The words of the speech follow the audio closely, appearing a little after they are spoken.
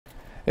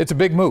It's a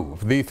big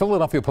move. The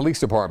Philadelphia Police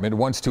Department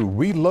wants to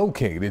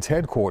relocate its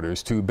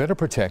headquarters to better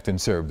protect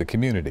and serve the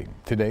community.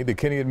 Today, the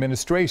Kinney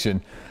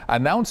administration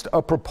announced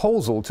a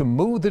proposal to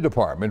move the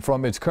department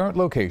from its current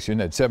location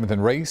at 7th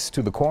and Race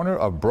to the corner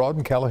of Broad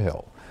and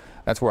Calla.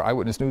 That's where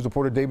Eyewitness News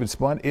reporter David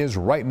Spunt is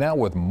right now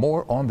with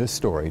more on this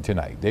story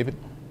tonight. David?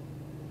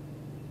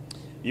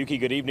 Yuki,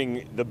 good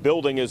evening. The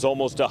building is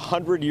almost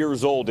 100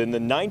 years old. In the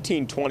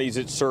 1920s,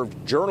 it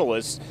served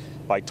journalists.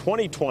 By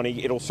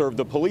 2020, it'll serve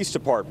the police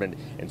department,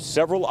 and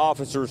several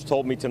officers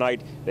told me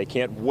tonight they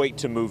can't wait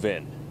to move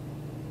in.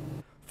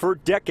 For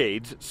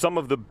decades, some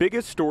of the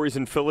biggest stories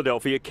in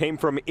Philadelphia came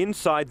from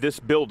inside this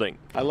building.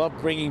 I love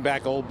bringing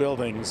back old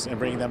buildings and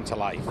bringing them to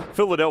life.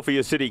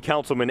 Philadelphia City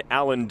Councilman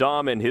Alan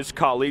Dom and his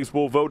colleagues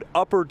will vote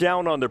up or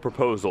down on the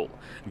proposal.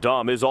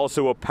 Dom is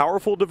also a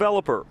powerful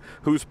developer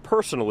who's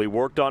personally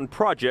worked on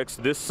projects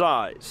this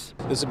size.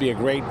 This would be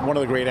one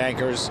of the great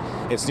anchors.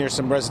 It's near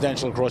some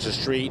residential across the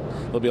street.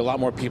 There'll be a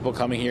lot more people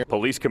coming here.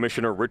 Police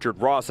Commissioner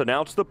Richard Ross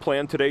announced the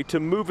plan today to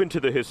move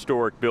into the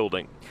historic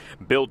building.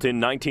 Built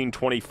in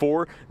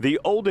 1924, the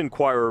old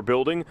Inquirer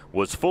building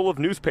was full of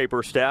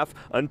newspaper staff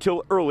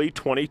until early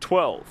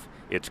 2012.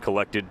 It's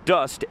collected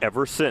dust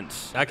ever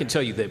since. I can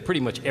tell you that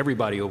pretty much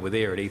everybody over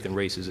there at 8th and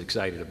Race is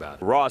excited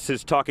about it. Ross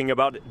is talking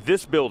about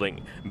this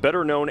building,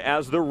 better known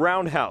as the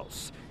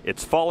Roundhouse.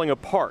 It's falling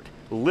apart,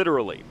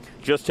 literally.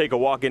 Just take a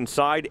walk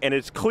inside and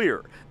it's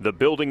clear the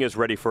building is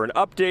ready for an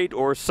update,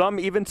 or some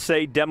even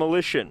say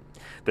demolition.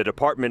 The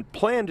department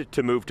planned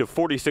to move to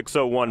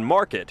 4601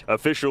 Market.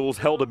 Officials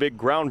held a big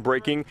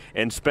groundbreaking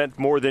and spent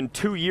more than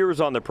 2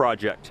 years on the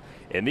project.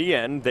 In the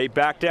end, they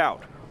backed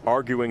out,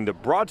 arguing the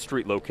Broad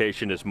Street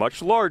location is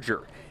much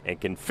larger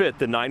and can fit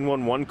the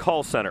 911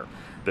 call center.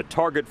 The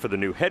target for the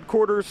new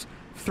headquarters,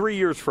 3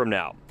 years from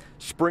now,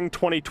 spring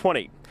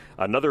 2020.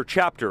 Another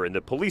chapter in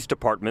the police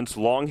department's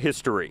long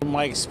history.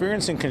 My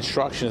experience in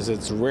construction is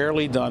it's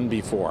rarely done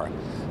before,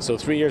 so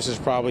 3 years is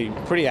probably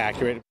pretty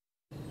accurate.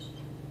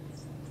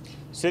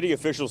 City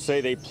officials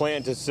say they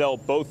plan to sell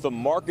both the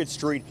Market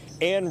Street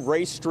and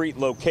Race Street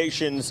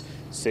locations.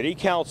 City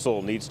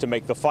Council needs to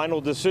make the final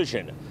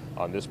decision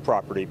on this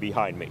property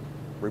behind me.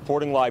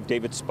 Reporting live,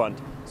 David Spunt,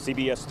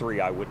 CBS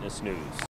 3 Eyewitness News.